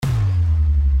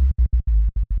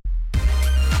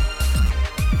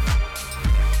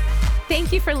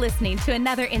Thank you for listening to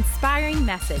another inspiring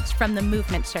message from the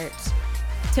Movement Church.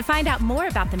 To find out more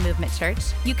about the Movement Church,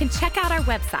 you can check out our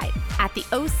website at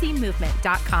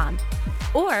theocmovement.com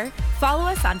or follow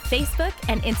us on Facebook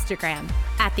and Instagram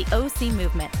at The OC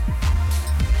Movement.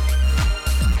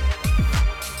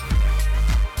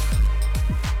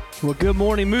 Well, good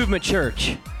morning, Movement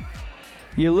Church.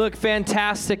 You look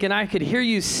fantastic, and I could hear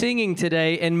you singing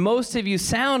today, and most of you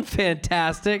sound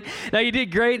fantastic. Now, you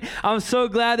did great. I'm so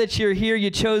glad that you're here.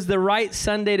 You chose the right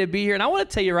Sunday to be here, and I want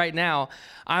to tell you right now,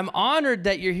 I'm honored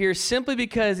that you're here simply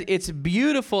because it's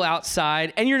beautiful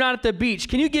outside and you're not at the beach.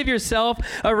 Can you give yourself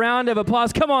a round of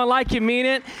applause? Come on, like you mean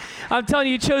it. I'm telling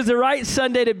you, you chose the right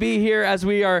Sunday to be here as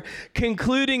we are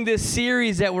concluding this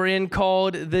series that we're in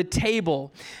called The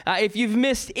Table. If you've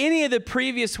missed any of the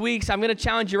previous weeks, I'm going to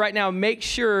challenge you right now, make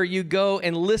sure you go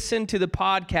and listen to the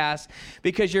podcast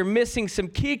because you're missing some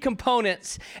key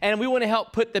components and we want to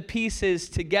help put the pieces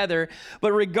together.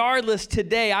 But regardless,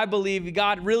 today I believe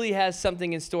God really has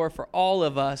something in store for all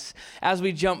of us as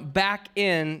we jump back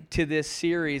into this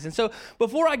series. And so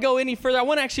before I go any further, I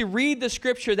want to actually read the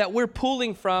scripture that we're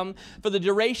pulling from for the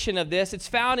duration of this. It's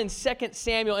found in 2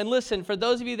 Samuel. And listen, for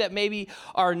those of you that maybe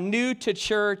are new to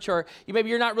church or maybe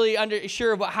you're not really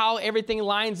sure about how everything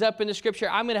lines up in the scripture,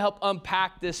 I'm going to help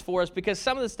unpack this for us because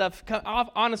some of the stuff,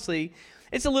 honestly,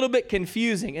 it's a little bit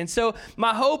confusing. And so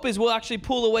my hope is we'll actually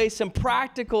pull away some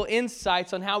practical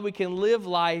insights on how we can live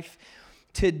life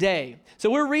today. So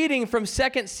we're reading from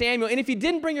 2 Samuel, and if you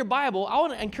didn't bring your Bible, I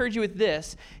want to encourage you with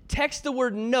this. Text the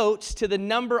word notes to the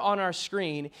number on our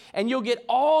screen, and you'll get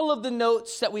all of the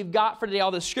notes that we've got for today,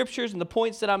 all the scriptures and the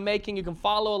points that I'm making. You can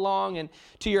follow along and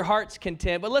to your heart's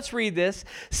content. But let's read this.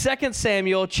 2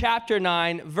 Samuel chapter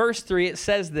 9, verse 3, it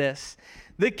says this.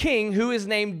 The king, who is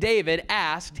named David,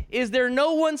 asked, "Is there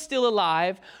no one still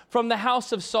alive from the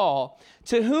house of Saul,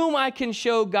 to whom I can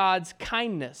show God's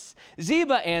kindness?"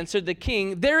 Ziba answered the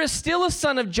king, "There is still a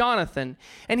son of Jonathan,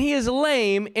 and he is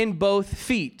lame in both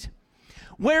feet."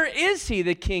 "Where is he?"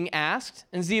 the king asked.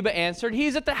 And Ziba answered,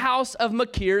 "He's at the house of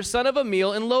Machir, son of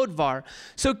Amiel, in Lodvar."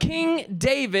 So King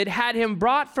David had him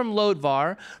brought from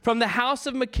Lodvar, from the house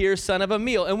of Machir, son of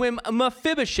Amiel. And when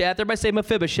Mephibosheth, everybody say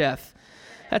Mephibosheth.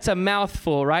 That's a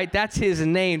mouthful, right? That's his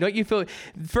name. Don't you feel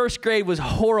first grade was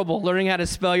horrible learning how to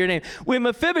spell your name? When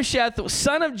Mephibosheth,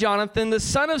 son of Jonathan, the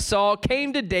son of Saul,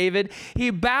 came to David, he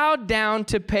bowed down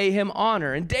to pay him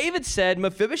honor. And David said,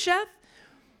 "Mephibosheth,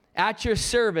 at your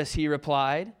service," he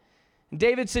replied. And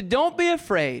David said, "Don't be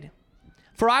afraid,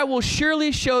 for I will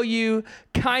surely show you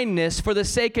kindness for the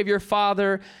sake of your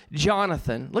father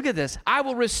Jonathan." Look at this. "I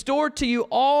will restore to you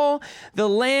all the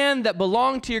land that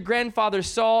belonged to your grandfather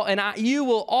Saul, and you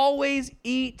will always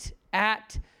eat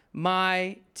at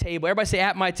my table." Everybody say,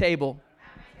 "At my table."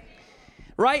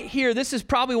 Right here, this is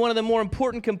probably one of the more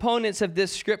important components of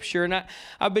this scripture, and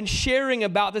I've been sharing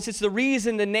about this. It's the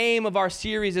reason the name of our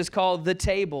series is called The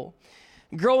Table.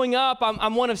 Growing up,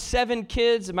 I'm one of 7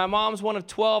 kids, and my mom's one of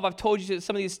 12. I've told you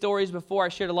some of these stories before. I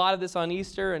shared a lot of this on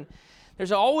Easter, and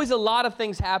there's always a lot of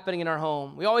things happening in our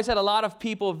home. We always had a lot of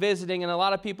people visiting and a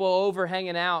lot of people over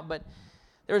hanging out, but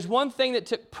there's one thing that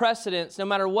took precedence no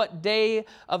matter what day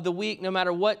of the week, no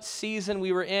matter what season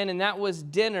we were in, and that was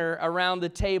dinner around the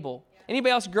table.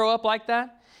 Anybody else grow up like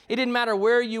that? It didn't matter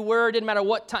where you were, it didn't matter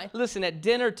what time. Listen, at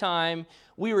dinner time,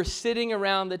 we were sitting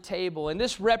around the table, and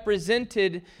this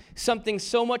represented something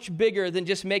so much bigger than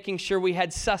just making sure we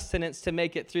had sustenance to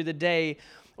make it through the day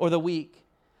or the week.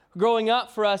 Growing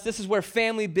up for us, this is where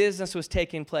family business was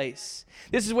taking place.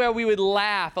 This is where we would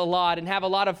laugh a lot and have a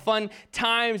lot of fun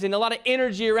times and a lot of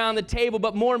energy around the table,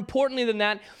 but more importantly than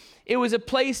that, it was a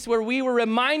place where we were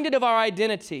reminded of our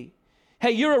identity.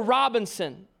 Hey, you're a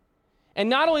Robinson. And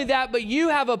not only that, but you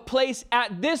have a place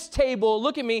at this table.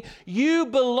 Look at me. You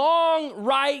belong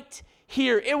right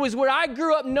here. It was where I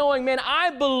grew up knowing, man,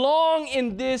 I belong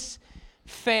in this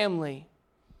family.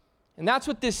 And that's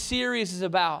what this series is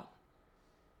about.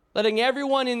 Letting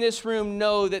everyone in this room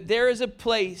know that there is a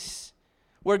place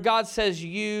where God says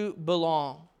you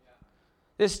belong.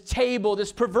 This table,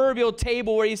 this proverbial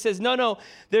table where he says, no,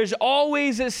 there's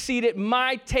always a seat at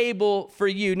my table for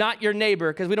you, not your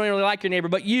neighbor, because we don't really like your neighbor,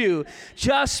 but you,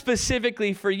 just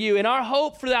specifically for you. And our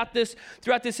hope throughout this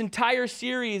entire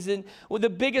series and with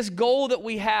the biggest goal that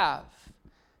we have,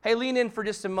 hey, lean in for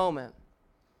just a moment.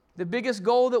 The biggest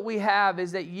goal that we have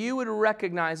is that you would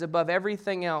recognize above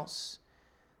everything else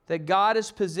that God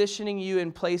is positioning you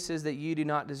in places that you do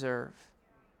not deserve.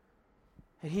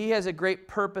 He has a great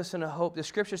purpose and a hope. The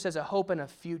scripture says a hope and a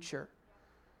future.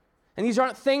 And these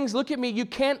aren't things, look at me, you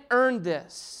can't earn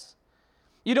this.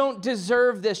 You don't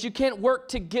deserve this. You can't work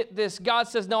to get this. God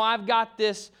says, no, I've got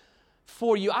this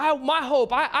for you. My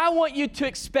hope, I want you to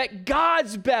expect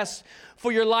God's best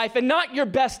for your life and not your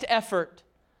best effort.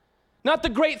 Not the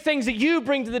great things that you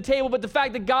bring to the table, but the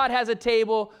fact that God has a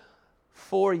table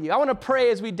for you. I want to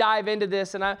pray as we dive into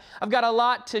this, and I've got a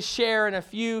lot to share in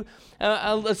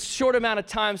a short amount of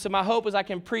time, so my hope is I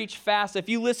can preach fast. If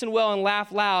you listen well and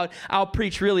laugh loud, I'll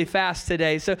preach really fast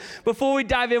today. So before we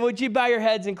dive in, would you bow your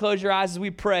heads and close your eyes as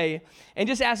we pray, and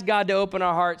just ask God to open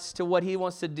our hearts to what he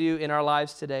wants to do in our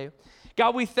lives today.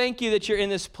 God, we thank you that you're in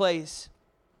this place.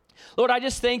 Lord, I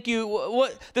just thank you.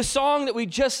 What the song that we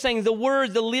just sang, the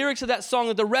words, the lyrics of that song,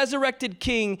 that the resurrected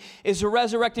King is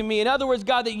resurrecting me. In other words,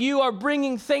 God, that you are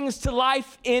bringing things to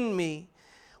life in me,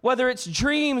 whether it's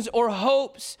dreams or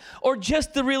hopes or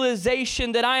just the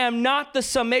realization that I am not the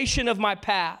summation of my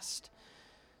past.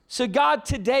 So God,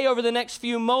 today, over the next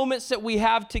few moments that we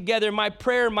have together, my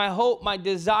prayer, my hope, my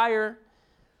desire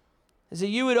is that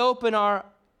you would open our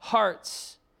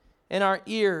hearts and our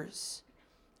ears,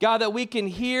 God, that we can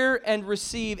hear and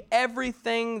receive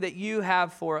everything that you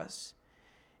have for us.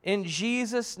 In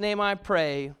Jesus' name I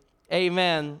pray,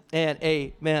 amen and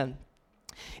amen.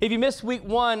 If you missed week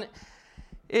 1,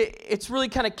 it's really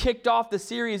kind of kicked off the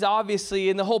series,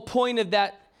 obviously, and the whole point of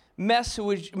that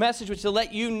message was to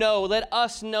let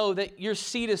us know that your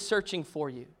seed is searching for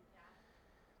you.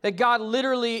 That God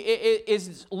literally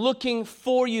is looking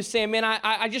for you, saying, man,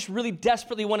 I just really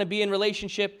desperately want to be in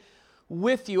relationship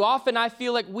with you. Often I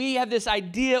feel like we have this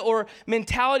idea or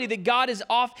mentality that God is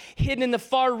off hidden in the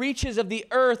far reaches of the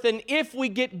earth, and if we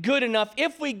get good enough,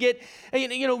 if we get,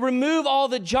 remove all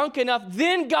the junk enough,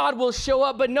 then God will show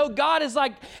up. But no, God is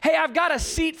like, hey, I've got a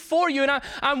seat for you, and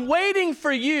I'm waiting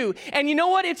for you. And you know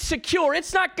what? It's secure.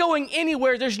 It's not going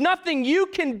anywhere. There's nothing you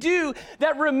can do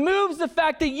that removes the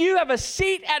fact that you have a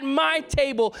seat at my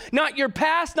table. Not your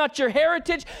past, not your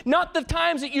heritage, not the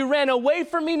times that you ran away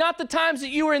from me, not the times that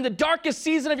you were in the darkest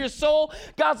season of your soul.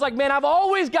 God's like, man, I've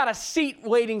always got a seat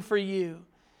waiting for you.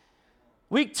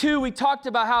 Week 2, we talked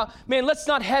about how, man, let's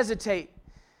not hesitate.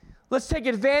 Let's take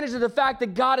advantage of the fact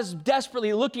that God is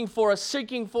desperately looking for us,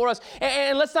 seeking for us,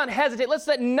 and let's not hesitate. Let's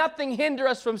let nothing hinder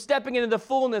us from stepping into the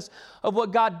fullness of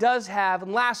what God does have.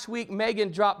 And last week,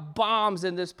 Megan dropped bombs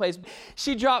in this place.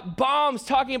 She dropped bombs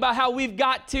talking about how we've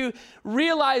got to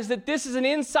realize that this is an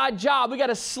inside job. We got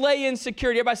to slay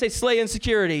insecurity. Everybody say slay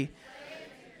insecurity.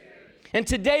 And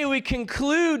today we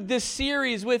conclude this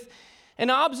series with an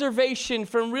observation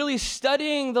from really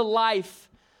studying the life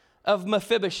of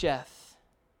Mephibosheth.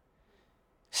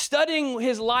 Studying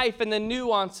his life and the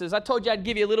nuances. I told you I'd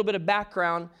give you a little bit of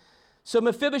background. So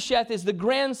Mephibosheth is the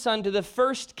grandson to the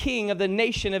first king of the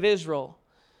nation of Israel.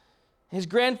 His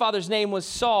grandfather's name was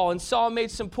Saul, and Saul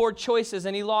made some poor choices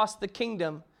and he lost the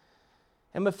kingdom.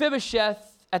 And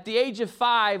Mephibosheth, at the age of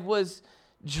 5, was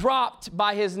dropped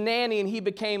by his nanny and he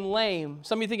became lame.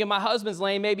 Some of you thinking my husband's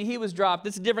lame, maybe he was dropped.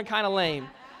 This is a different kind of lame.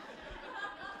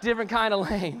 Different kind of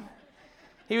lame.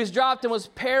 He was dropped and was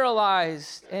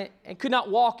paralyzed and could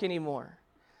not walk anymore.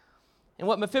 And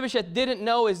what Mephibosheth didn't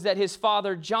know is that his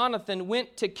father Jonathan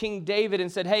went to King David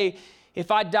and said, hey, if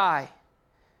I die,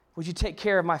 would you take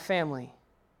care of my family?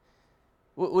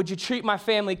 Would you treat my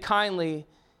family kindly?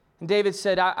 And David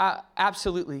said, I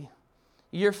absolutely.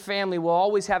 Your family will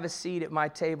always have a seat at my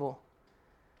table.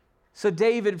 So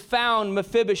David found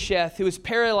Mephibosheth, who was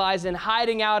paralyzed and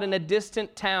hiding out in a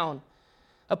distant town,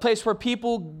 a place where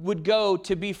people would go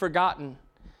to be forgotten.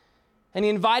 And he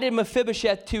invited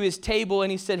Mephibosheth to his table and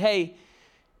he said, hey,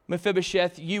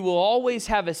 Mephibosheth, you will always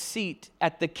have a seat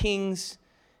at the king's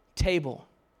table.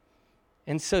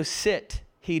 And so sit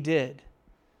he did.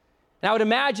 And I would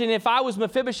imagine if I was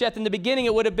Mephibosheth in the beginning,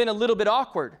 it would have been a little bit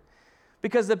awkward,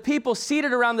 because the people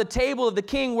seated around the table of the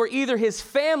king were either his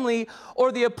family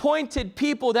or the appointed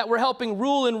people that were helping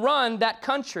rule and run that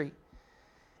country.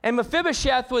 And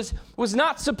Mephibosheth was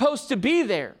not supposed to be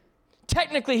there.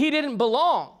 Technically, he didn't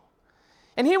belong.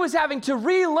 And he was having to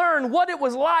relearn what it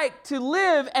was like to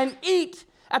live and eat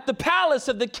at the palace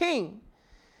of the king.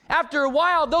 After a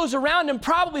while, those around him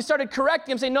probably started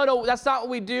correcting him, saying, no, that's not what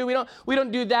we do. We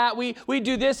don't do that. We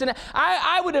do this. And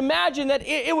I would imagine that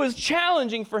it was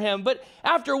challenging for him. But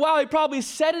after a while, he probably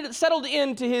settled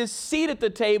into his seat at the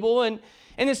table and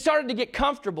it started to get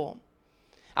comfortable.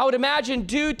 I would imagine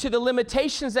due to the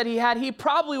limitations that he had, he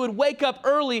probably would wake up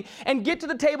early and get to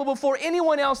the table before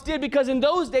anyone else did, because in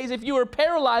those days, if you were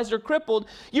paralyzed or crippled,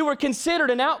 you were considered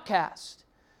an outcast.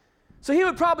 So he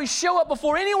would probably show up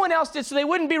before anyone else did so they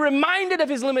wouldn't be reminded of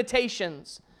his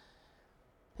limitations.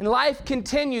 And life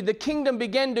continued. The kingdom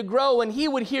began to grow, and he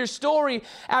would hear story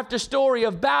after story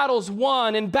of battles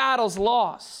won and battles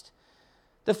lost.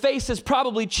 The faces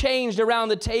probably changed around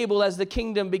the table as the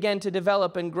kingdom began to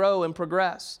develop and grow and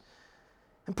progress.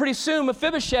 And pretty soon,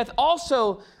 Mephibosheth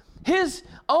also, his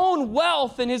own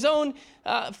wealth and his own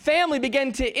family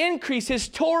began to increase. His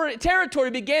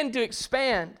territory began to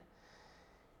expand.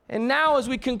 And now as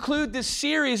we conclude this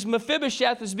series,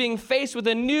 Mephibosheth is being faced with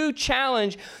a new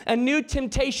challenge, a new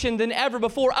temptation than ever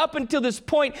before. Up until this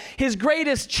point, his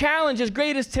greatest challenge, his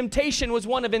greatest temptation was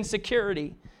one of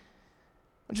insecurity,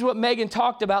 which is what Megan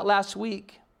talked about last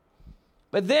week.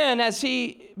 But then as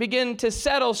he began to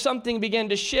settle, something began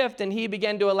to shift, and he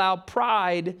began to allow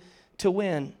pride to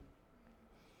win.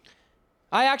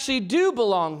 I actually do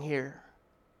belong here.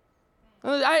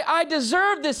 I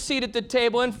deserve this seat at the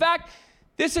table. In fact,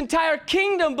 this entire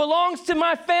kingdom belongs to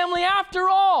my family after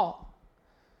all.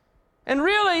 And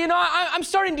really, I'm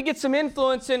starting to get some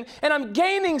influence and I'm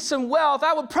gaining some wealth.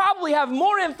 I would probably have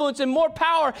more influence and more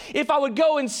power if I would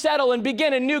go and settle and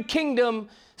begin a new kingdom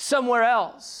somewhere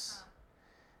else.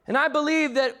 And I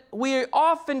believe that we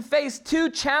often face two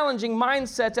challenging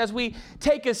mindsets as we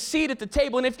take a seat at the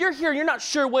table. And if you're here and you're not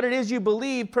sure what it is you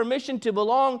believe, permission to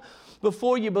belong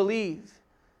before you believe.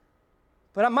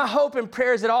 But my hope and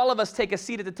prayer is that all of us take a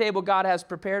seat at the table God has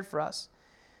prepared for us.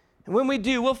 And when we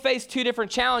do, we'll face two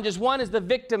different challenges. One is the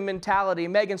victim mentality.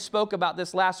 Megan spoke about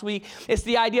this last week. It's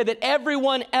the idea that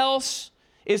everyone else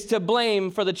is to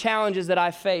blame for the challenges that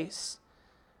I face.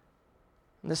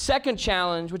 And the second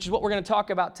challenge, which is what we're going to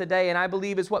talk about today, and I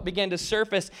believe is what began to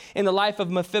surface in the life of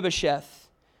Mephibosheth,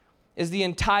 is the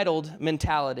entitled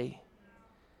mentality.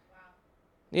 Wow.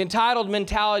 The entitled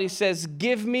mentality says,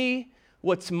 give me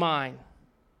what's mine.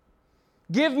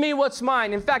 Give me what's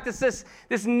mine. In fact, it's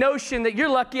this notion that you're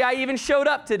lucky I even showed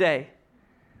up today.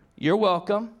 You're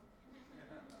welcome.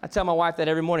 I tell my wife that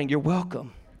every morning, you're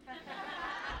welcome.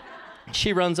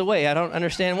 She runs away. I don't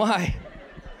understand why.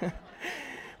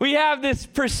 We have this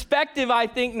perspective, I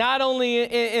think, not only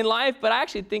in life, but I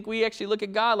actually think we actually look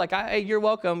at God like, hey, you're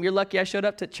welcome. You're lucky I showed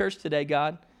up to church today,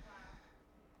 God.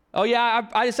 Oh, yeah,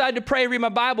 I decided to pray, read my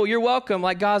Bible. You're welcome.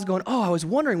 Like God's going, oh, I was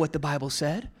wondering what the Bible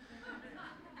said.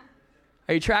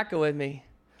 Are you tracking with me?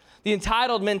 The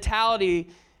entitled mentality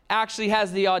actually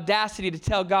has the audacity to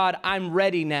tell God, I'm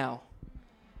ready now.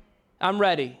 I'm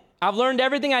ready. I've learned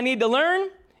everything I need to learn,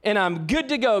 and I'm good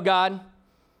to go, God.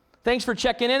 Thanks for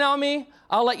checking in on me.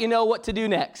 I'll let you know what to do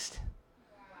next.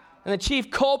 And the chief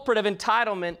culprit of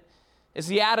entitlement is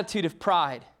the attitude of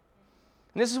pride.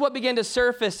 And this is what began to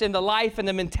surface in the life and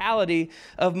the mentality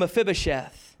of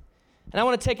Mephibosheth. And I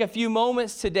want to take a few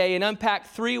moments today and unpack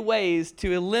 3 ways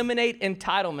to eliminate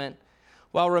entitlement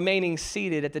while remaining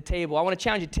seated at the table. I want to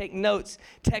challenge you to take notes.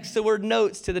 Text the word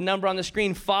notes to the number on the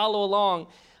screen. Follow along.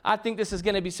 I think this is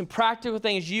going to be some practical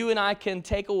things you and I can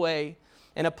take away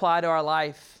and apply to our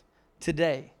life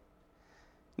today.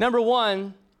 Number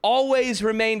 1, always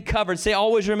remain covered. Say,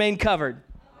 always remain covered.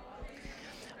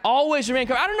 Always remain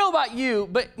covered. I don't know about you,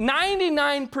 but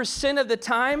 99% of the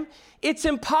time, it's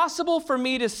impossible for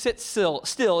me to sit still.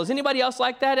 Is anybody else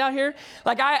like that out here?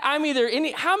 Like I'm either,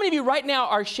 how many of you right now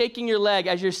are shaking your leg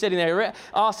as you're sitting there?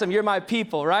 Awesome, you're my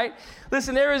people, right?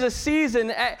 Listen, there is a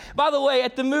season, by the way,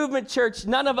 at the Movement Church,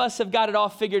 none of us have got it all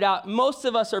figured out. Most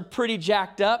of us are pretty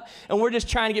jacked up, and we're just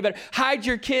trying to get better. Hide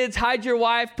your kids, hide your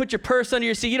wife, put your purse under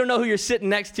your seat. You don't know who you're sitting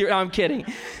next to. No, I'm kidding.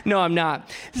 No, I'm not.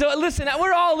 So listen,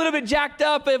 we're all a little bit jacked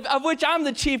up, of which I'm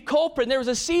the chief culprit. And there was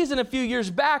a season a few years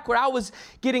back where I was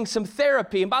getting some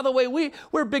therapy. And by the way,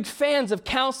 we're big fans of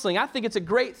counseling. I think it's a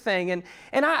great thing. And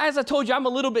as I told you, I'm a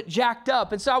little bit jacked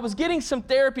up. And so I was getting some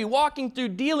therapy, walking through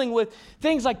dealing with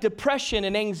things like depression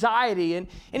and anxiety. And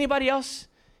anybody else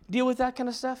deal with that kind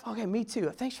of stuff? Okay, me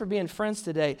too. Thanks for being friends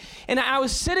today. And I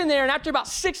was sitting there, and after about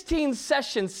 16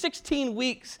 sessions, 16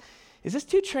 weeks, is this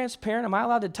too transparent? Am I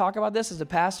allowed to talk about this as a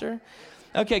pastor?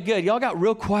 Okay, good. Y'all got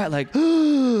real quiet like,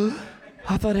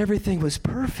 I thought everything was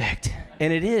perfect.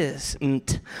 And it is.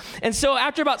 And so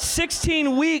after about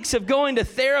 16 weeks of going to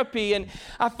therapy, and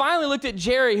I finally looked at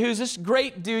Jerry, who's this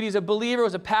great dude. He's a believer,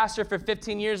 was a pastor for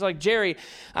 15 years. Like, Jerry,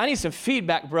 I need some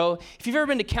feedback, bro. If you've ever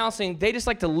been to counseling, they just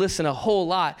like to listen a whole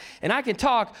lot. And I can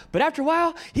talk, but after a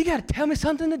while, you got to tell me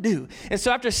something to do. And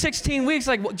so after 16 weeks,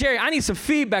 like, well, Jerry, I need some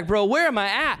feedback, bro. Where am I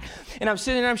at? And I'm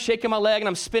sitting there, I'm shaking my leg, and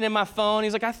I'm spinning my phone.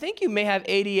 He's like, I think you may have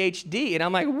ADHD. And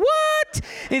I'm like, what?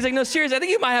 And he's like, no, seriously, I think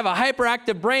you might have a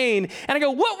hyperactive brain. And I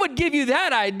go, what would give you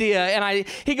that idea? And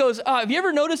he goes, have you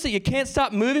ever noticed that you can't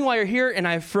stop moving while you're here? And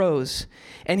I froze.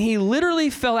 And he literally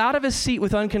fell out of his seat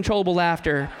with uncontrollable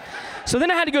laughter. So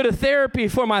then I had to go to therapy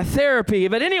for my therapy.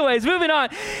 But anyways, moving on.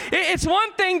 It's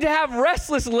one thing to have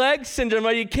restless leg syndrome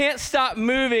where you can't stop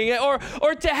moving, or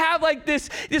to have like this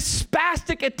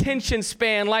spastic attention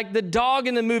span like the dog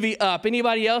in the movie Up.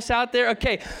 Anybody else out there?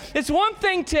 Okay. It's one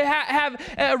thing to have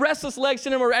a restless leg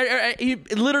syndrome, or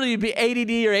literally be ADD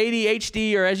or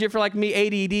ADHD, or as if you're like me,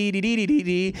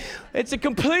 ADD. It's a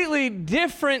completely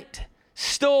different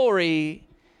story,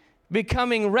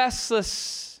 becoming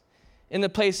restless in the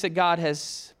place that God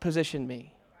has positioned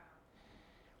me.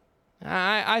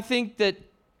 I think that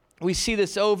we see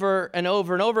this over and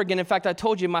over and over again. In fact, I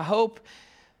told you my hope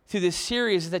through this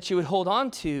series is that you would hold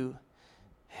on to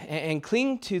and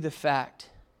cling to the fact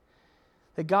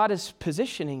that God is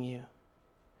positioning you,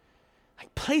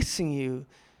 like placing you,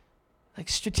 like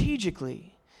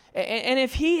strategically. And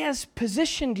if he has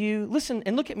positioned you, listen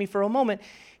and look at me for a moment,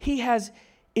 he has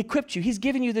equipped you. He's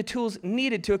given you the tools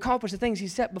needed to accomplish the things he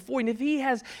set before you. And if he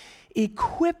has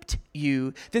equipped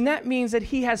you, then that means that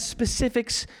he has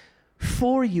specifics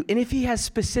for you. And if he has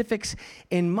specifics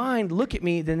in mind, look at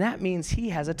me, then that means he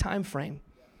has a time frame.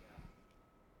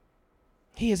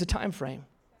 He has a time frame.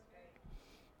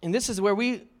 And this is where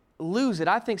we lose it.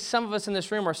 I think some of us in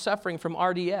this room are suffering from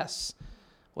RDS,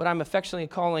 what I'm affectionately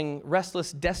calling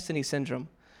restless destiny syndrome.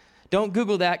 Don't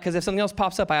Google that, because if something else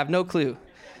pops up, I have no clue.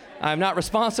 I'm not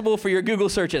responsible for your Google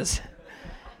searches.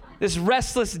 This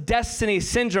restless destiny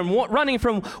syndrome, running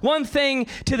from one thing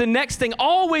to the next thing,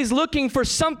 always looking for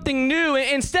something new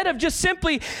instead of just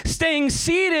simply staying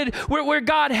seated where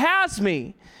God has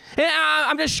me. And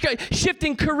I'm just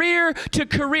shifting career to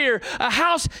career,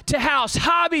 house to house,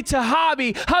 hobby to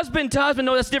hobby, husband to husband.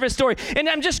 No, that's a different story. And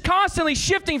I'm just constantly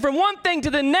shifting from one thing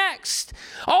to the next,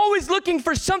 always looking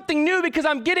for something new because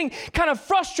I'm getting kind of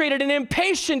frustrated and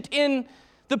impatient in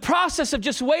the process of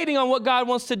just waiting on what God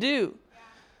wants to do.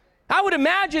 I would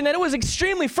imagine that it was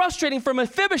extremely frustrating for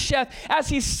Mephibosheth as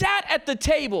he sat at the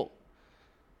table,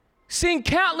 seeing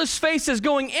countless faces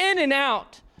going in and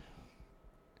out,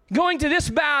 going to this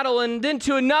battle and then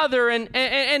to another,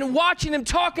 and watching them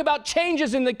talk about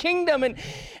changes in the kingdom,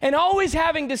 and always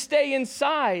having to stay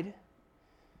inside.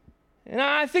 And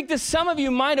I think that some of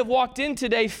you might have walked in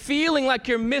today feeling like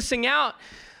you're missing out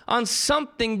on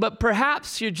something, but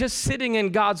perhaps you're just sitting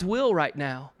in God's will right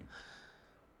now.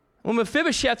 When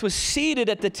Mephibosheth was seated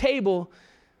at the table,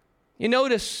 you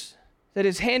notice that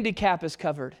his handicap is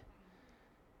covered.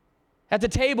 At the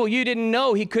table, you didn't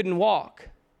know he couldn't walk.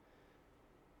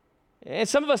 And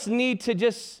some of us need to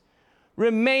just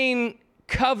remain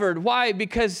covered. Why?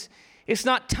 Because it's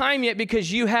not time yet,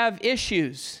 because you have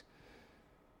issues.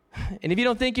 And if you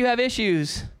don't think you have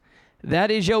issues, that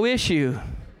is your issue.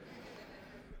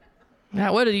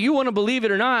 Now, whether you want to believe it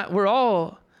or not, we're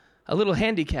all a little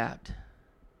handicapped.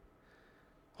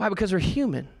 Why? Because we're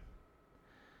human.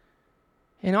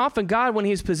 And often God, when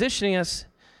he's positioning us,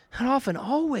 not often,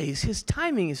 always, his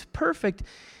timing is perfect.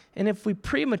 And if we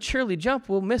prematurely jump,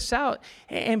 we'll miss out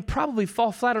and probably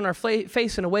fall flat on our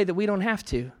face in a way that we don't have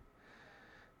to.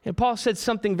 And Paul said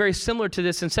something very similar to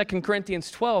this in 2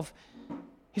 Corinthians 12.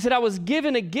 He said, I was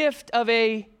given a gift of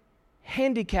a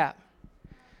handicap.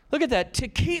 Look at that. To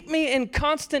keep me in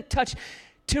constant touch,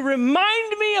 to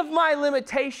remind me of my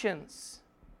limitations.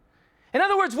 In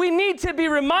other words, we need to be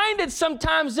reminded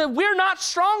sometimes that we're not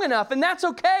strong enough, and that's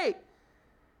okay.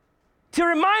 To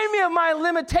remind me of my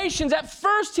limitations. At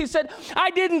first, he said, I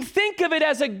didn't think of it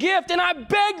as a gift, and I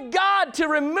begged God to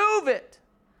remove it.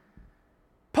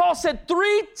 Paul said,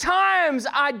 3 times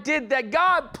I did that.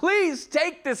 God, please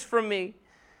take this from me.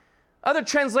 Other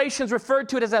translations referred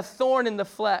to it as a thorn in the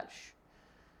flesh.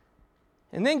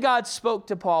 And then God spoke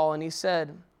to Paul, and he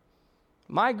said,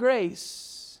 my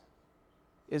grace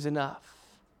is enough.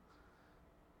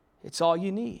 It's all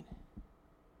you need.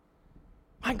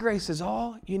 My grace is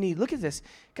all you need. Look at this.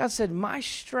 God said, my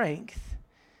strength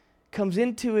comes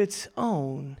into its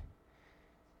own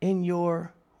in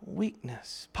your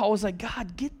weakness. Paul was like,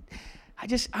 God,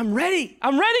 I'm ready.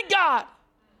 I'm ready, God.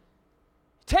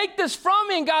 Take this from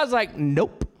me. And God's like,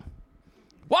 nope.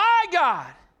 Why,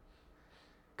 God?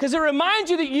 Because it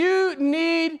reminds you that you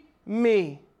need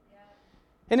me.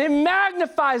 And it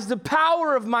magnifies the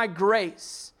power of my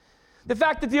grace. The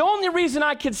fact that the only reason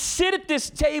I could sit at this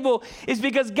table is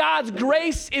because God's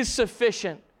grace is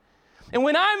sufficient. And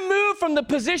when I move from the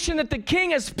position that the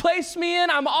King has placed me in,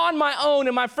 I'm on my own.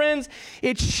 And my friends,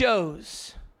 it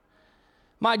shows.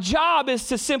 My job is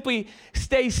to simply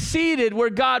stay seated where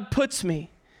God puts me.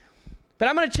 But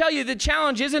I'm going to tell you, the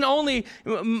challenge isn't only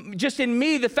just in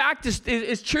me. The fact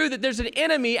is true that there's an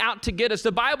enemy out to get us.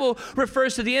 The Bible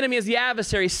refers to the enemy as the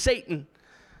adversary, Satan.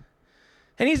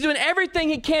 And he's doing everything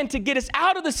he can to get us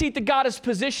out of the seat that God has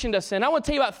positioned us in. I want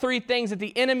to tell you about 3 things that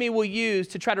the enemy will use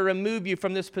to try to remove you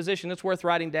from this position. It's worth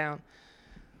writing down.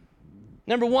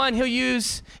 Number 1,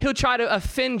 he'll try to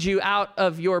offend you out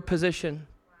of your position.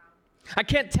 I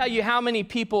can't tell you how many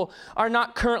people are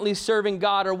not currently serving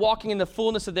God or walking in the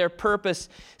fullness of their purpose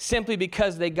simply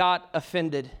because they got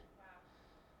offended.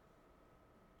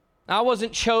 I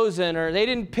wasn't chosen, or they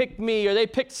didn't pick me, or they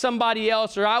picked somebody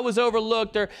else, or I was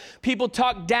overlooked, or people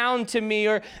talk down to me,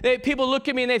 or people look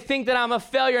at me and they think that I'm a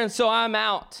failure and so I'm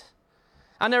out.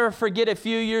 I'll never forget a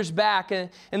few years back in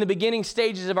the beginning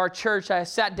stages of our church, I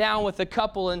sat down with a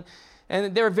couple and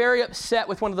they were very upset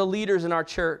with one of the leaders in our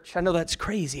church. I know that's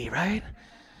crazy, right?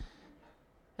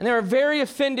 And they were very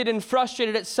offended and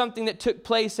frustrated at something that took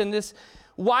place, and this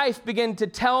wife began to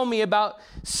tell me about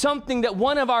something that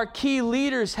one of our key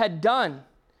leaders had done.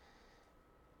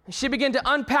 And she began to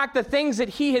unpack the things that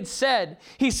he had said.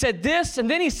 He said this,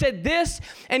 and then he said this,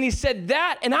 and he said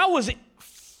that, and I was angry.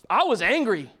 I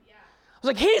was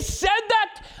like, he said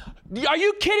that? Are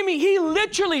you kidding me? He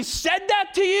literally said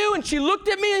that to you? And she looked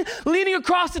at me leaning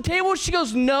across the table. She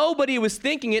goes, no, but he was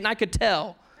thinking it, and I could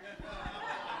tell.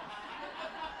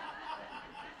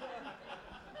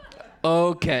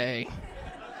 Okay.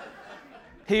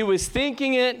 He was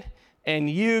thinking it, and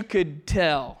you could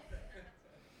tell.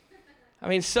 I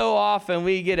mean, so often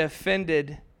we get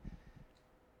offended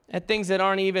at things that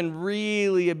aren't even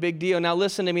really a big deal. Now,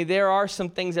 listen to me. There are some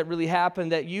things that really happen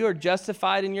that you are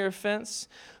justified in your offense.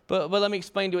 But let me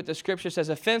explain to you what the scripture says.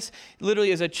 Offense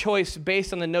literally is a choice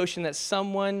based on the notion that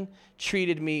someone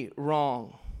treated me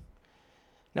wrong.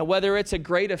 Now, whether it's a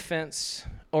great offense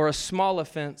or a small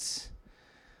offense,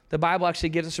 the Bible actually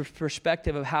gives us a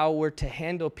perspective of how we're to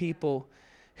handle people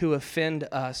who offend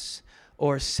us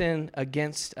or sin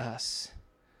against us.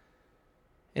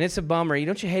 And it's a bummer.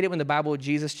 Don't you hate it when the Bible with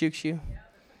Jesus jukes you?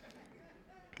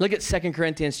 Look at 2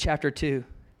 Corinthians chapter 2.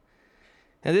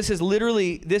 Now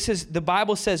the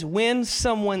Bible says, when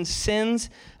someone sins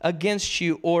against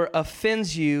you or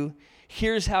offends you,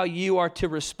 here's how you are to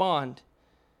respond.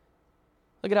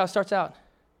 Look at how it starts out.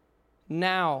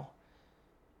 Now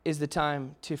is the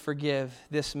time to forgive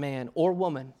this man or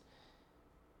woman.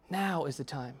 Now is the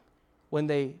time when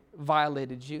they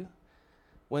violated you,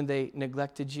 when they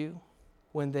neglected you,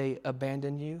 when they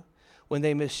abandoned you, when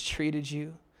they mistreated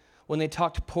you, when they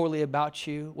talked poorly about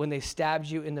you, when they stabbed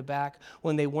you in the back,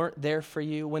 when they weren't there for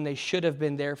you, when they should have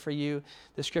been there for you.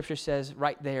 The scripture says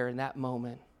right there in that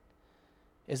moment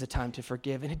is the time to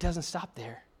forgive. And it doesn't stop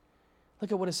there.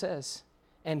 Look at what it says.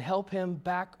 And help him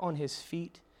back on his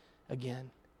feet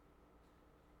again.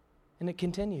 And it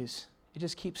continues. It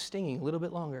just keeps stinging a little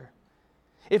bit longer.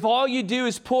 If all you do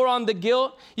is pour on the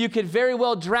guilt, you could very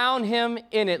well drown him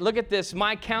in it. Look at this.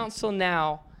 My counsel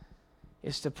now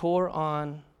is to pour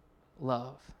on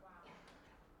love.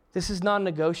 This is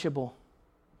non-negotiable.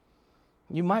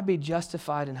 You might be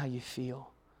justified in how you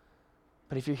feel.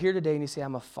 But if you're here today and you say,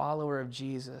 I'm a follower of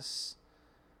Jesus,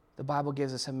 the Bible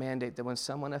gives us a mandate that when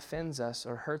someone offends us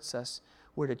or hurts us,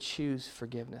 we're to choose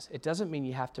forgiveness. It doesn't mean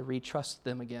you have to retrust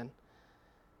them again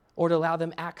or to allow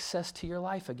them access to your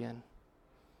life again.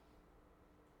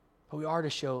 But we are to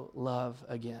show love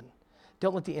again.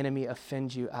 Don't let the enemy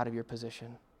offend you out of your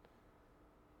position.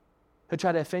 He'll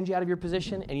try to offend you out of your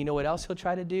position, and you know what else he'll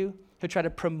try to do? He'll try to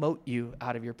promote you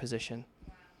out of your position.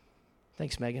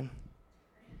 Thanks, Megan.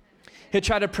 He'll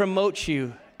try to promote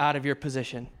you out of your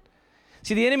position.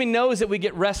 See, the enemy knows that we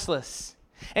get restless,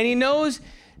 and he knows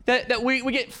that we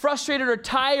get frustrated or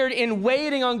tired in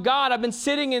waiting on God. I've been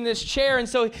sitting in this chair, and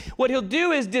so what he'll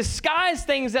do is disguise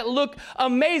things that look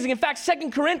amazing. In fact,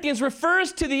 2 Corinthians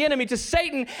refers to the enemy, to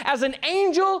Satan, as an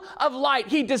angel of light.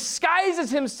 He disguises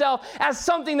himself as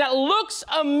something that looks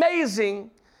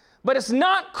amazing, but it's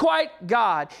not quite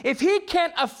God. If he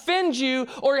can't offend you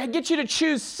or get you to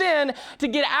choose sin to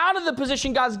get out of the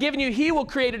position God's given you, he will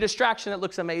create a distraction that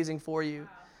looks amazing for you.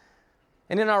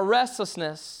 And in our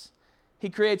restlessness, he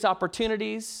creates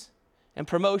opportunities and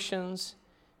promotions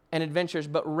and adventures,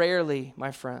 but rarely,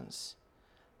 my friends,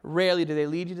 rarely do they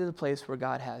lead you to the place where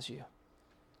God has you.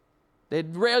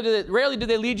 Rarely do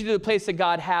they lead you to the place that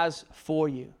God has for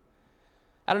you.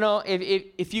 I don't know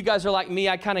if you guys are like me.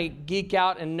 I kind of geek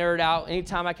out and nerd out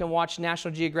anytime I can watch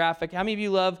National Geographic. How many of you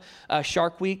love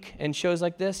Shark Week and shows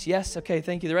like this? Yes? Okay,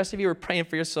 thank you. The rest of you are praying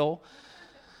for your soul.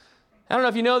 I don't know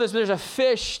if you know this, but there's a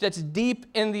fish that's deep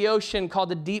in the ocean called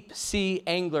the deep sea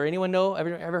angler. Anyone know?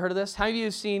 Ever heard of this? How many of you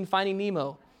have seen Finding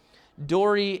Nemo?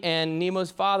 Dory and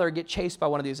Nemo's father get chased by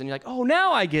one of these, and you're like, oh,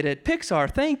 now I get it. Pixar,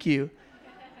 thank you.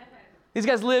 These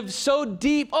guys live so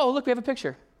deep. Oh, look, we have a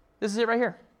picture. This is it right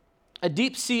here. A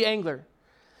deep sea angler.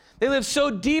 They live so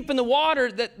deep in the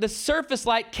water that the surface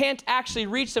light can't actually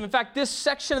reach them. In fact, this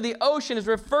section of the ocean is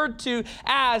referred to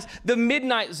as the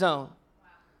midnight zone,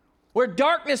 where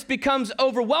darkness becomes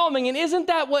overwhelming. And isn't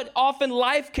that what often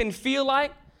life can feel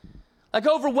like? Like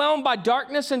overwhelmed by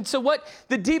darkness. And so what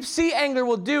the deep sea angler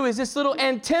will do is this little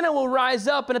antenna will rise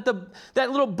up, and that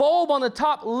little bulb on the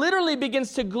top literally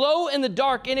begins to glow in the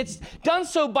dark. And it's done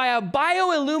so by a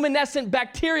bioluminescent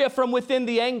bacteria from within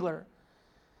the angler.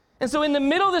 And so in the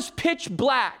middle of this pitch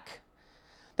black,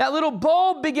 that little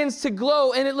bulb begins to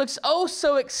glow, and it looks oh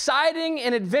so exciting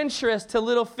and adventurous to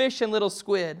little fish and little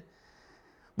squid.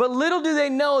 But little do they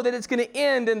know that it's going to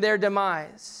end in their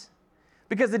demise,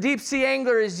 because the deep sea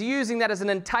angler is using that as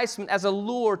an enticement, as a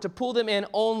lure to pull them in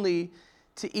only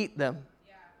to eat them.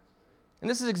 Yeah. And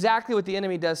this is exactly what the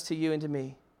enemy does to you and to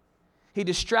me. He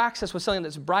distracts us with something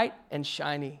that's bright and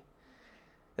shiny,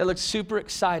 that looks super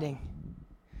exciting.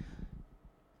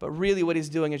 But really what he's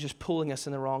doing is just pulling us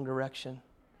in the wrong direction.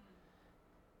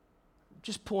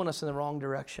 Just pulling us in the wrong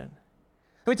direction.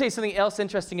 Let me tell you something else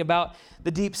interesting about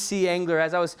the deep sea angler.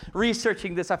 As I was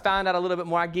researching this, I found out a little bit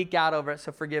more. I geek out over it,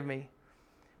 so forgive me.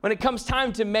 When it comes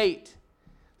time to mate,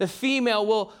 the female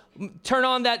will turn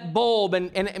on that bulb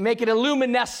and make it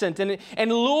luminescent and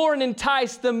lure and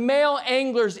entice the male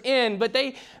anglers in, but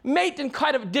they mate in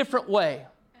quite a different way.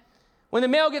 When the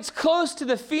male gets close to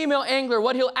the female angler,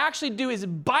 what he'll actually do is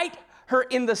bite her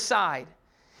in the side.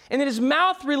 And then his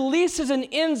mouth releases an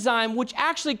enzyme which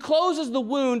actually closes the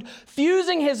wound,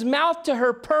 fusing his mouth to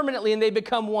her permanently, and they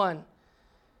become one.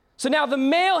 So now the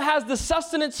male has the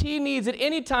sustenance he needs at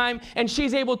any time, and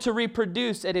she's able to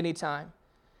reproduce at any time.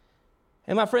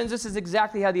 And my friends, this is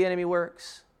exactly how the enemy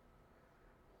works.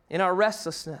 In our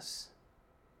restlessness,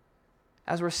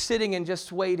 as we're sitting and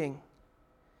just waiting,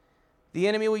 the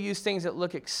enemy will use things that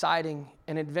look exciting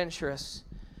and adventurous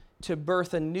to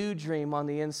birth a new dream on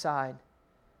the inside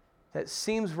that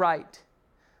seems right,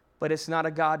 but it's not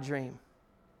a God dream.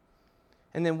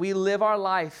 And then we live our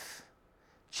life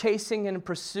chasing and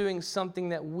pursuing something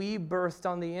that we birthed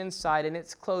on the inside, and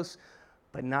it's close,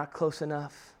 but not close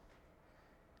enough.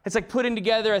 It's like putting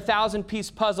together a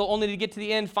 1,000-piece puzzle only to get to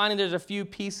the end, finding there's a few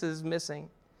pieces missing.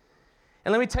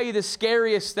 And let me tell you the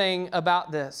scariest thing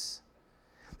about this.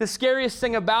 The scariest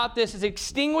thing about this is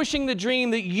extinguishing the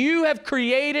dream that you have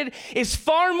created is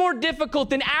far more difficult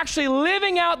than actually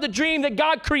living out the dream that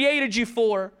God created you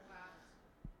for.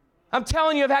 I'm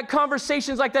telling you, I've had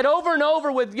conversations like that over and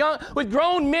over with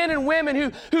grown men and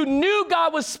women who knew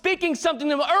God was speaking something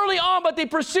to them early on, but they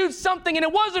pursued something, and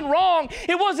it wasn't wrong,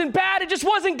 it wasn't bad, it just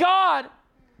wasn't God.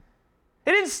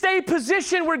 They didn't stay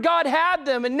positioned where God had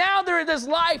them, and now they're in this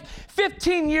life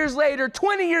 15 years later,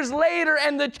 20 years later,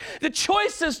 and the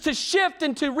choices to shift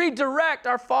and to redirect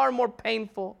are far more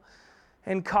painful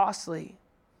and costly.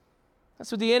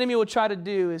 That's what the enemy will try to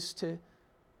do, is to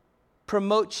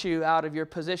promote you out of your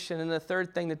position. And the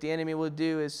third thing that the enemy will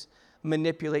do is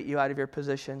manipulate you out of your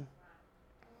position.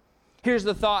 Here's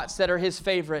the thoughts that are his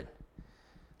favorite.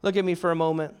 Look at me for a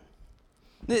moment.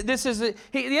 The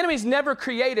enemy's never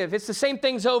creative. It's the same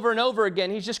things over and over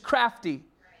again. He's just crafty.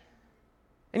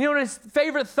 And you know what his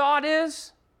favorite thought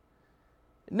is?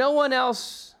 No one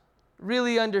else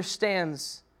really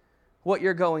understands what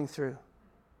you're going through.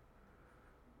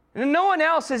 And no one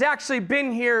else has actually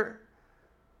been here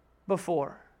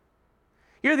before.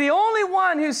 You're the only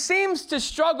one who seems to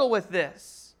struggle with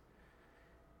this.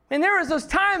 And there was those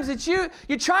times that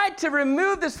you tried to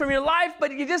remove this from your life,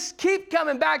 but you just keep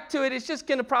coming back to it. It's just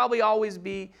going to probably always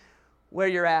be where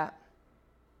you're at.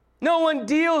 No one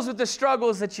deals with the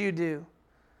struggles that you do.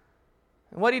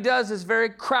 And what he does is very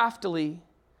craftily,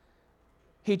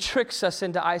 he tricks us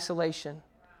into isolation,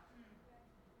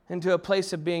 into a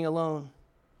place of being alone.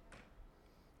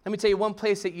 Let me tell you, one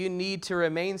place that you need to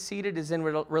remain seated is in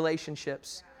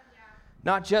relationships.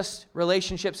 Not just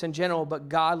relationships in general, but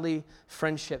godly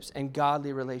friendships and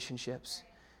godly relationships.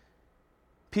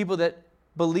 People that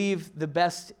believe the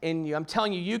best in you. I'm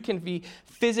telling you, you can be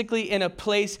physically in a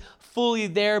place fully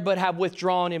there, but have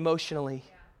withdrawn emotionally.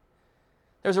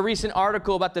 There's a recent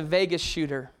article about the Vegas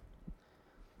shooter.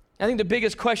 I think the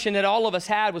biggest question that all of us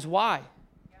had was why?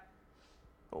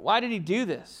 Why did he do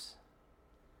this?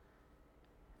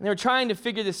 And they were trying to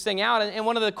figure this thing out. And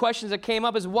one of the questions that came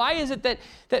up is, why is it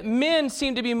that men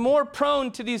seem to be more prone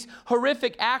to these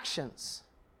horrific actions?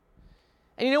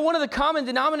 And you know, one of the common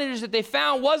denominators that they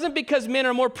found wasn't because men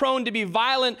are more prone to be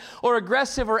violent or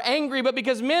aggressive or angry, but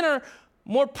because men are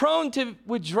more prone to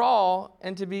withdraw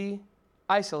and to be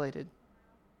isolated.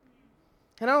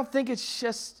 And I don't think it's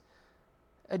just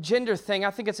a gender thing. I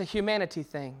think it's a humanity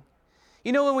thing.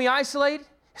 You know, when we isolate,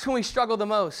 it's when we struggle the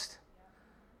most.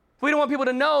 We don't want people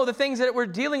to know the things that we're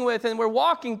dealing with and we're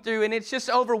walking through, and it's just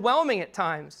overwhelming at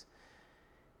times.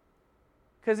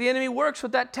 Because the enemy works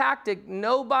with that tactic.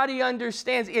 Nobody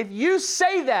understands. If you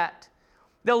say that,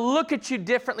 they'll look at you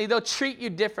differently. They'll treat you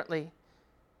differently.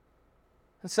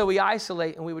 And so we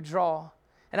isolate and we withdraw.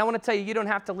 And I want to tell you, you don't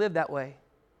have to live that way.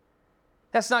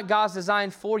 That's not God's design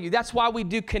for you. That's why we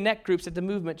do connect groups at the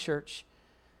Movement Church.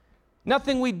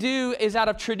 Nothing we do is out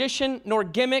of tradition nor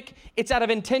gimmick. It's out of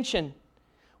intention.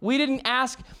 We didn't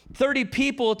ask 30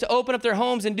 people to open up their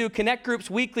homes and do connect groups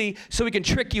weekly so we can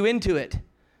trick you into it.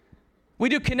 We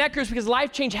do connect groups because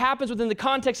life change happens within the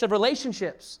context of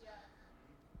relationships.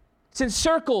 It's in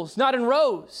circles, not in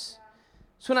rows.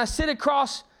 So when I sit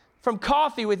across from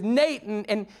coffee with Nate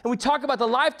and we talk about the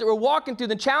life that we're walking through,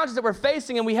 the challenges that we're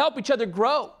facing, and we help each other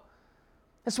grow.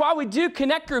 That's why we do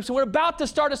connect groups, and we're about to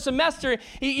start a semester.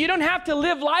 You don't have to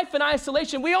live life in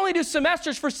isolation. We only do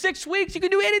semesters for 6 weeks. You can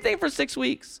do anything for 6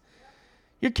 weeks.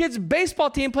 Your kid's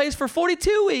baseball team plays for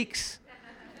 42 weeks.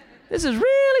 This is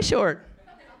really short.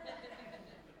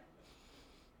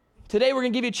 Today, we're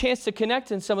going to give you a chance to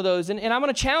connect in some of those, and I'm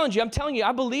going to challenge you. I'm telling you,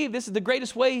 I believe this is the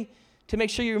greatest way to make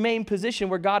sure you remain positioned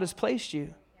where God has placed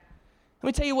you. Let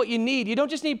me tell you what you need. You don't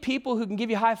just need people who can give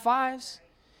you high fives.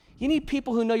 You need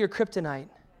people who know your kryptonite.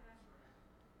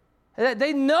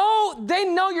 They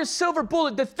know your silver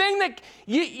bullet. The thing that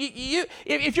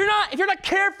if you're not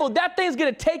careful, that thing's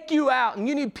going to take you out. And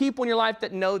you need people in your life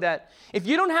that know that. If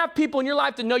you don't have people in your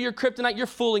life that know your kryptonite, you're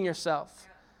fooling yourself.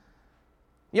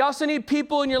 You also need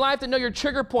people in your life that know your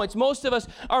trigger points. Most of us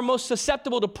are most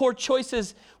susceptible to poor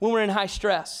choices when we're in high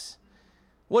stress.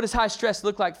 What does high stress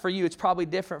look like for you? It's probably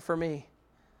different for me.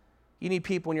 You need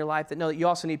people in your life that know that. You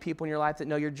also need people in your life that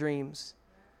know your dreams.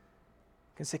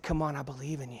 You can say, come on, I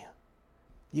believe in you.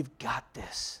 You've got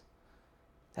this.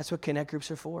 That's what connect groups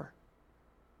are for.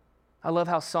 I love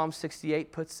how Psalm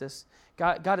 68 puts this.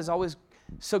 God is always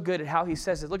so good at how he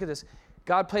says it. Look at this.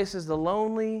 God places the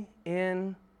lonely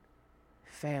in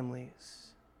families.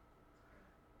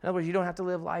 In other words, you don't have to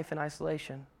live life in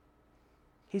isolation.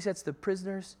 He sets the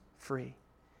prisoners free,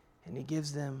 and he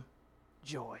gives them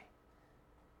joy.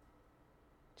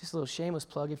 Just a little shameless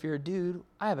plug. If you're a dude,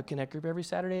 I have a connect group every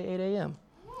Saturday at 8 a.m.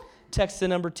 Text the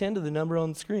number 10 to the number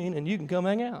on the screen, and you can come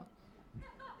hang out.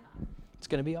 It's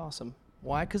going to be awesome.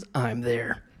 Why? Because I'm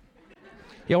there.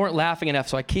 Y'all weren't laughing enough,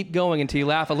 so I keep going until you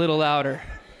laugh a little louder.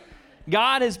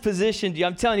 God has positioned you.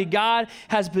 I'm telling you, God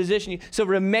has positioned you. So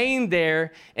remain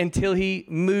there until he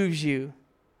moves you.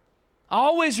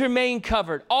 Always remain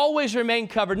covered. Always remain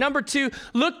covered. Number 2,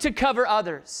 look to cover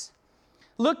others.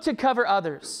 Look to cover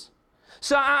others.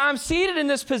 So I'm seated in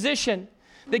this position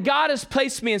that God has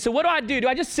placed me in. So what do? Do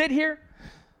I just sit here?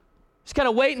 Just kind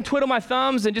of wait and twiddle my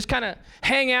thumbs and just kind of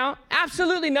hang out?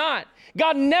 Absolutely not.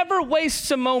 God never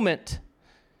wastes a moment.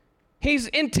 He's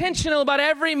intentional about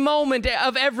every moment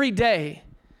of every day.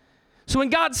 So when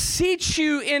God seats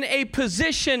you in a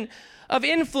position of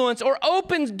influence or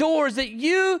opens doors that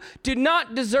you do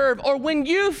not deserve, or when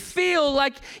you feel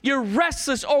like you're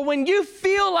restless, or when you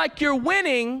feel like you're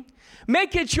winning,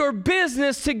 make it your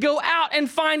business to go out and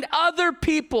find other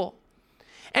people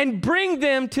and bring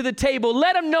them to the table.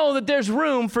 Let them know that there's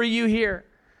room for you here.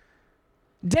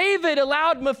 David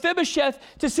allowed Mephibosheth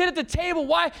to sit at the table.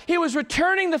 Why? He was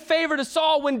returning the favor to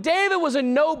Saul. When David was a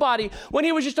nobody, when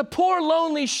he was just a poor,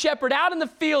 lonely shepherd out in the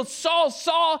field,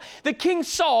 the king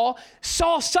Saul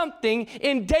saw something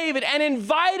in David and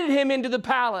invited him into the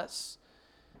palace.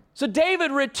 So David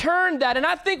returned that. And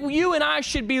I think you and I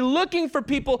should be looking for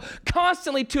people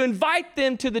constantly to invite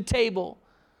them to the table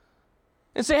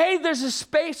and say, hey, there's a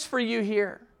space for you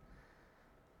here.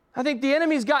 I think the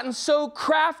enemy's gotten so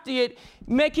crafty at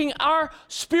making our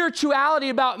spirituality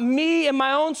about me and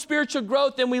my own spiritual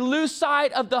growth, and we lose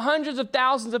sight of the hundreds of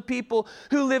thousands of people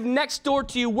who live next door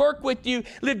to you, work with you,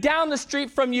 live down the street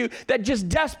from you, that just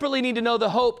desperately need to know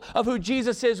the hope of who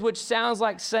Jesus is, which sounds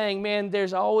like saying, man,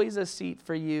 there's always a seat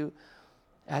for you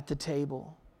at the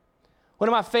table. One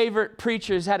of my favorite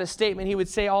preachers had a statement he would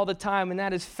say all the time, and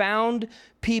that is, found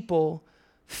people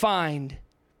find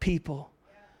people.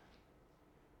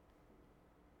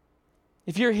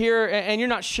 If you're here and you're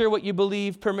not sure what you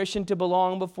believe, permission to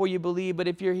belong before you believe, but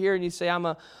if you're here and you say, I'm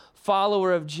a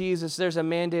follower of Jesus, there's a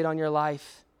mandate on your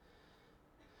life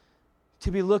to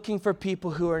be looking for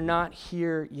people who are not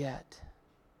here yet.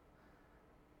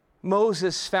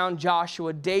 Moses found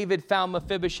Joshua, David found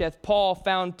Mephibosheth, Paul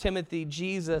found Timothy,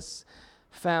 Jesus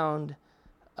found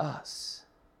us.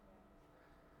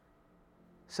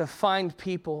 So find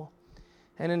people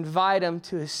and invite them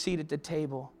to a seat at the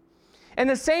table. And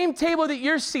the same table that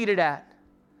you're seated at,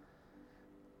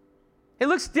 It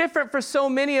looks different for so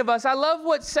many of us. I love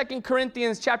what 2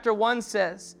 Corinthians chapter 1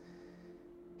 says.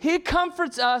 He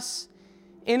comforts us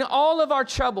in all of our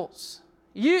troubles.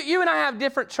 You and I have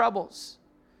different troubles.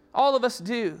 All of us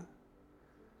do.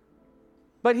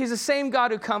 But he's the same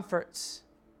God who comforts.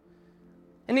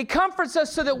 And he comforts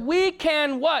us so that we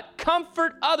can what?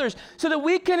 Comfort others. So that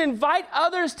we can invite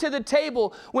others to the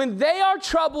table. When they are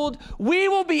troubled, we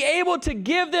will be able to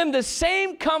give them the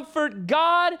same comfort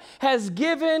God has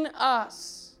given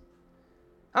us.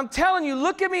 I'm telling you,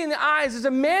 look at me in the eyes. There's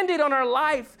a mandate on our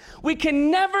life. We can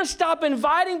never stop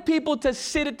inviting people to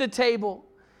sit at the table.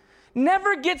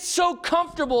 Never get so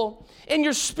comfortable in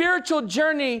your spiritual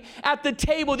journey at the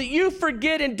table that you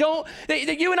forget and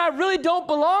that you and I really don't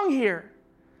belong here.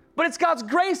 But it's God's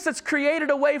grace that's created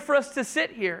a way for us to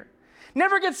sit here.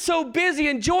 Never get so busy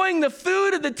enjoying the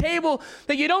food at the table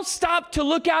that you don't stop to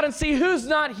look out and see who's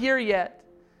not here yet.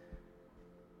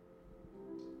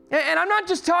 And I'm not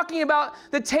just talking about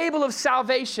the table of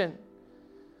salvation.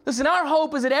 Listen, our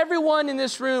hope is that everyone in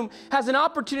this room has an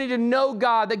opportunity to know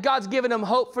God, that God's given them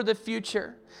hope for the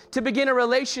future, to begin a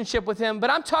relationship with him. But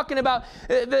I'm talking about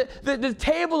the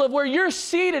table of where you're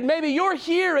seated. Maybe you're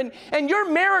here and your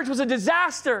marriage was a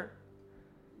disaster.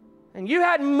 And you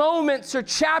had moments or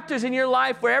chapters in your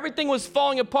life where everything was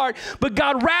falling apart, but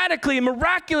God radically and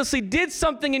miraculously did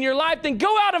something in your life. Then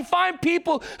go out and find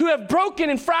people who have broken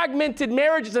and fragmented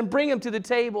marriages and bring them to the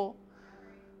table.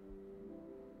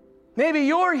 Maybe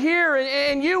you're here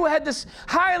and you had this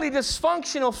highly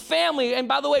dysfunctional family. And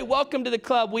by the way, welcome to the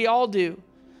club. We all do.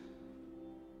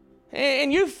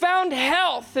 And you found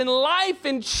health and life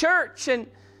in church. And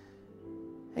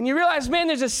you realize, man,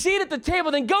 there's a seat at the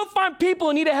table. Then go find people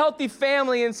who need a healthy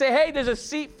family and say, hey, there's a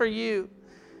seat for you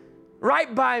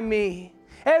right by me.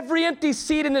 Every empty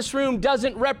seat in this room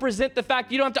doesn't represent the fact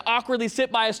you don't have to awkwardly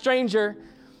sit by a stranger.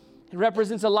 It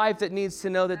represents a life that needs to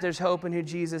know that there's hope in who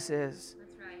Jesus is.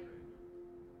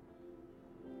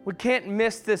 We can't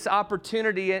miss this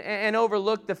opportunity and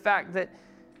overlook the fact that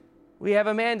we have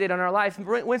a mandate on our life.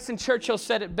 Winston Churchill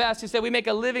said it best. He said, we make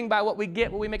a living by what we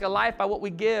get, but we make a life by what we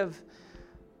give.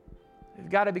 We've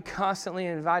got to be constantly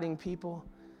inviting people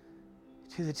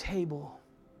to the table.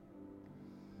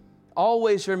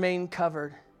 Always remain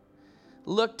covered.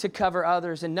 Look to cover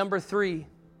others. And number 3,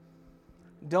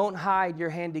 don't hide your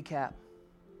handicap.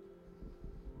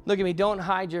 Look at me, don't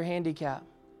hide your handicap.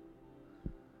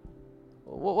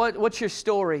 What's your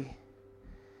story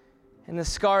and the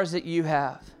scars that you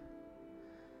have?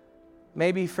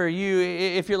 Maybe for you,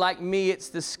 if you're like me, it's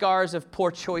the scars of poor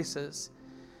choices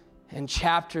and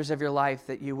chapters of your life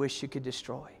that you wish you could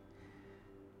destroy.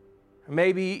 Or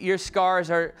maybe your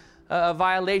scars are a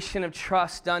violation of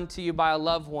trust done to you by a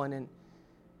loved one,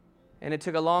 and it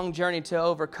took a long journey to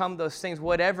overcome those things.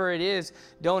 Whatever it is,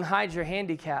 don't hide your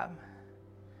handicap.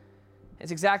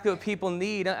 It's exactly what people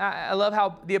need. I love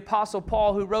how the Apostle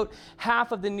Paul, who wrote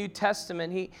half of the New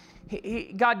Testament,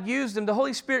 God used him, the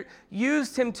Holy Spirit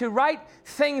used him to write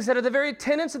things that are the very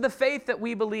tenets of the faith that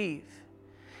we believe.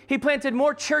 He planted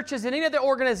more churches than any other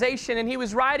organization, and he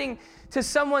was writing to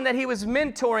someone that he was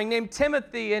mentoring named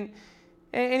Timothy, and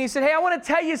he said, hey, I want to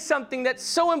tell you something that's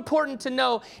so important to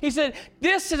know. He said,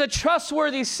 this is a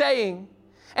trustworthy saying,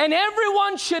 and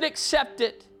everyone should accept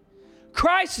it.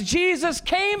 Christ Jesus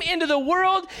came into the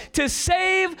world to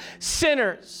save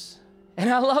sinners. And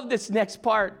I love this next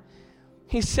part.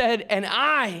 He said, and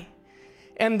I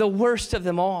am the worst of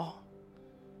them all.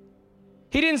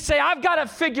 He didn't say, I've got it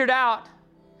figured out.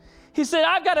 He said,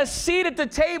 I've got a seat at the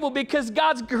table because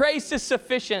God's grace is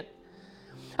sufficient.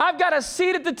 I've got a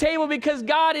seat at the table because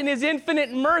God in his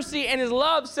infinite mercy and his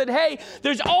love said, hey,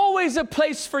 there's always a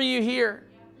place for you here.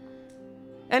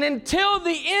 And until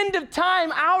the end of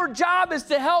time, our job is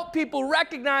to help people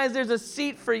recognize there's a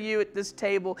seat for you at this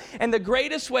table. And the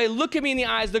greatest way, look at me in the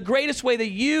eyes, the greatest way that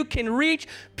you can reach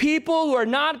people who are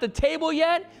not at the table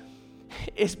yet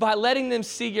is by letting them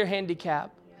see your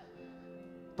handicap,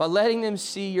 by letting them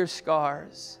see your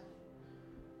scars.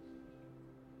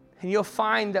 And you'll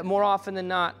find that more often than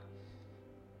not,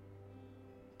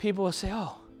 people will say,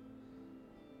 oh,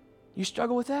 you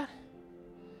struggle with that?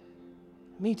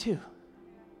 Me too.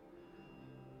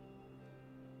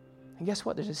 And guess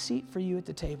what? There's a seat for you at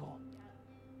the table.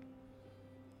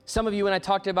 Some of you, when I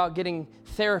talked about getting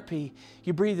therapy,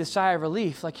 you breathe a sigh of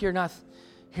relief, like you're not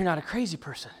a crazy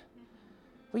person.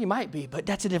 Well, you might be, but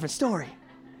that's a different story.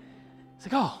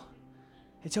 It's like, oh,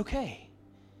 it's okay.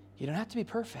 You don't have to be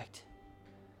perfect.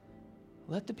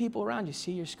 Let the people around you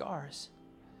see your scars.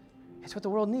 It's what the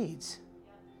world needs.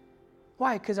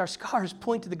 Why? Because our scars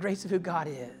point to the grace of who God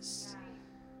is.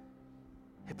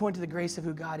 They point to the grace of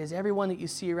who God is. Everyone that you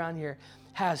see around here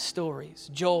has stories.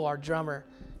 Joel, our drummer,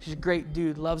 he's a great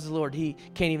dude, loves the Lord. He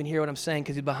can't even hear what I'm saying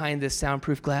because he's behind this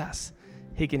soundproof glass.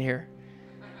 He can hear.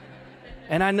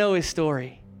 And I know his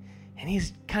story. And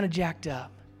he's kind of jacked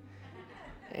up.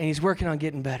 And he's working on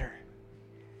getting better.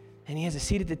 And he has a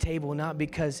seat at the table, not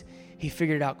because he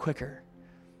figured it out quicker,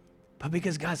 but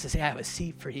because God says, hey, I have a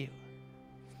seat for you.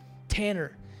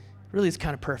 Tanner really is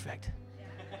kind of perfect.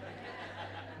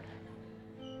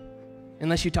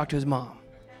 Unless you talk to his mom.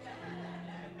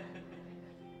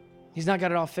 He's not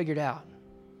got it all figured out.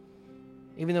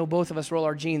 Even though both of us roll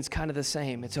our jeans kind of the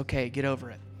same, it's okay, get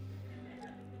over it.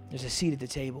 There's a seat at the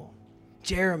table.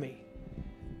 Jeremy.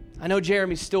 I know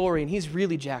Jeremy's story, and he's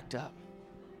really jacked up.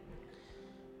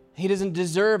 He doesn't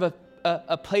deserve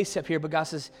a place up here, but God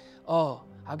says, oh,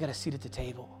 I've got a seat at the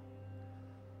table.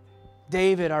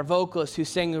 David, our vocalist who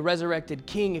sang the Resurrected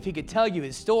King, if he could tell you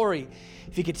his story,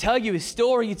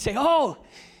 you'd say, oh,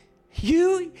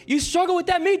 you struggle with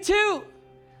that, me too.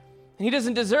 And he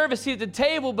doesn't deserve a seat at the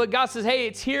table, but God says, hey,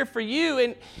 it's here for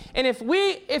you. And if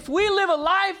we live a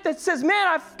life that says, man,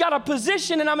 I've got a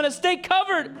position and I'm going to stay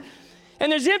covered,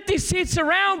 and there's empty seats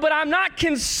around, but I'm not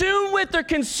consumed with or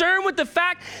concerned with the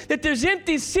fact that there's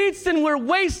empty seats, then we're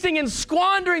wasting and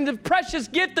squandering the precious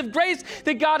gift of grace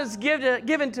that God has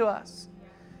given to us.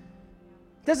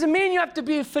 Doesn't mean you have to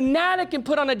be a fanatic and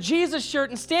put on a Jesus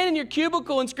shirt and stand in your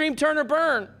cubicle and scream, turn or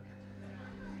burn.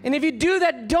 And if you do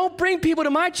that, don't bring people to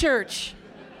my church.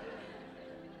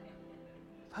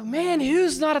 But man,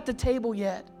 who's not at the table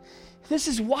yet? This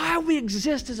is why we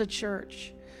exist as a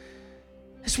church.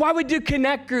 It's why we do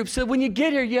connect groups, so when you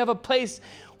get here, you have a place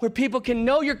where people can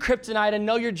know your kryptonite and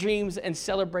know your dreams and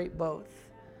celebrate both.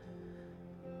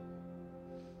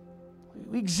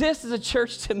 We exist as a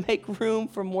church to make room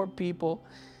for more people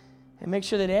and make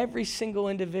sure that every single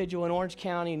individual in Orange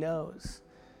County knows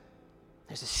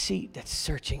there's a seat that's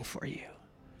searching for you.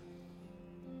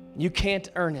 You can't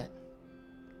earn it.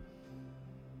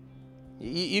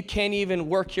 You can't even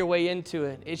work your way into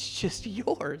it. It's just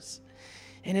yours.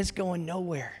 And it's going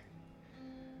nowhere.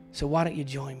 So why don't you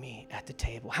join me at the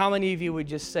table? How many of you would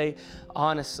just say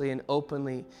honestly and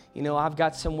openly, I've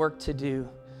got some work to do.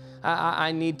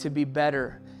 I need to be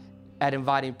better at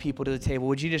inviting people to the table.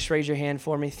 Would you just raise your hand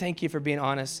for me? Thank you for being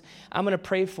honest. I'm going to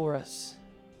pray for us.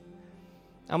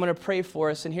 And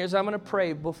here's what I'm going to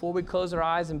pray before we close our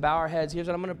eyes and bow our heads. Here's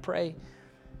what I'm going to pray.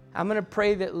 I'm going to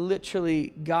pray that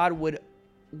literally God would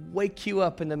wake you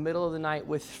up in the middle of the night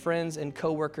with friends and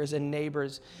coworkers and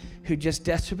neighbors who just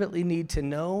desperately need to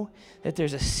know that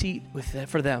there's a seat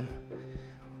for them.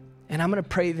 And I'm going to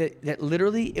pray that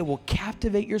literally it will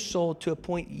captivate your soul to a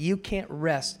point you can't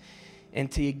rest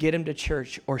until you get them to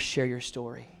church or share your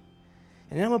story.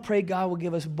 And then I'm going to pray God will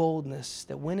give us boldness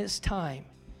that when it's time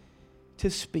to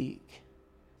speak,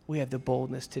 we have the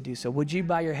boldness to do so. Would you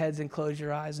bow your heads and close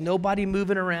your eyes? Nobody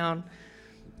moving around.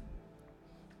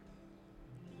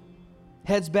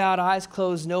 Heads bowed, eyes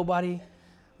closed, nobody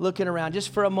looking around. Just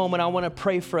for a moment, I want to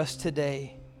pray for us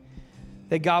today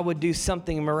that God would do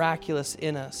something miraculous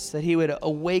in us, that he would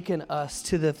awaken us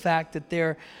to the fact that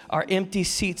there are empty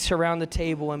seats around the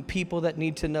table and people that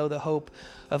need to know the hope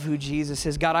of who Jesus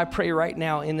is. God, I pray right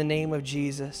now in the name of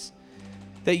Jesus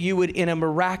that you would, in a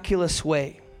miraculous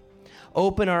way,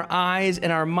 open our eyes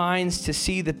and our minds to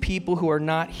see the people who are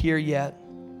not here yet.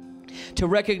 To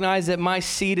recognize that my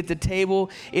seat at the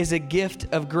table is a gift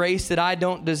of grace that I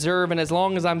don't deserve. And as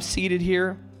long as I'm seated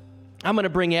here, I'm going to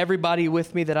bring everybody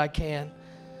with me that I can.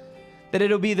 That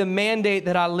it'll be the mandate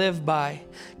that I live by.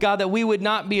 God, that we would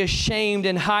not be ashamed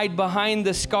and hide behind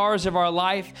the scars of our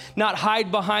life, not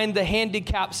hide behind the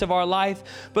handicaps of our life,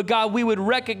 but God, we would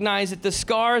recognize that the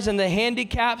scars and the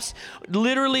handicaps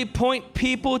literally point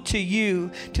people to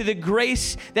you, to the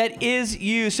grace that is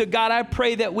you. So God, I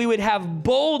pray that we would have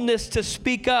boldness to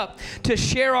speak up, to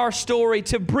share our story,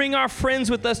 to bring our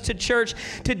friends with us to church,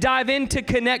 to dive into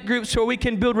connect groups where we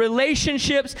can build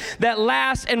relationships that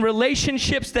last and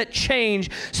relationships that change.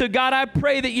 So God, I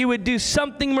pray that you would do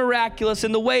something miraculous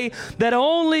in the way that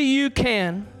only you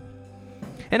can.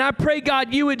 And I pray,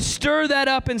 God, you would stir that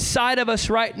up inside of us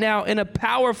right now in a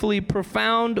powerfully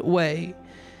profound way.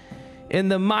 In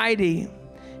the mighty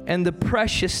and the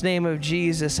precious name of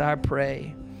Jesus, I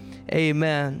pray.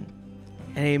 Amen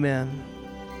and amen.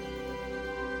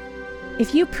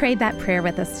 If you prayed that prayer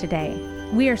with us today,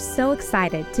 we are so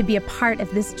excited to be a part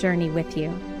of this journey with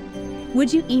you.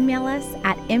 Would you email us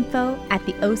at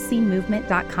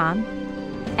info@theocmovement.com?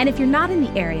 And if you're not in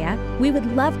the area, we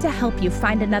would love to help you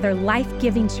find another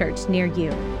life-giving church near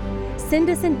you. Send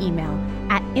us an email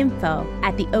at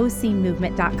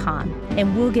info@theocmovement.com,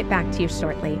 and we'll get back to you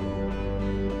shortly.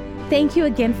 Thank you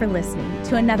again for listening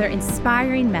to another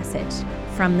inspiring message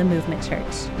from the Movement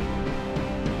Church.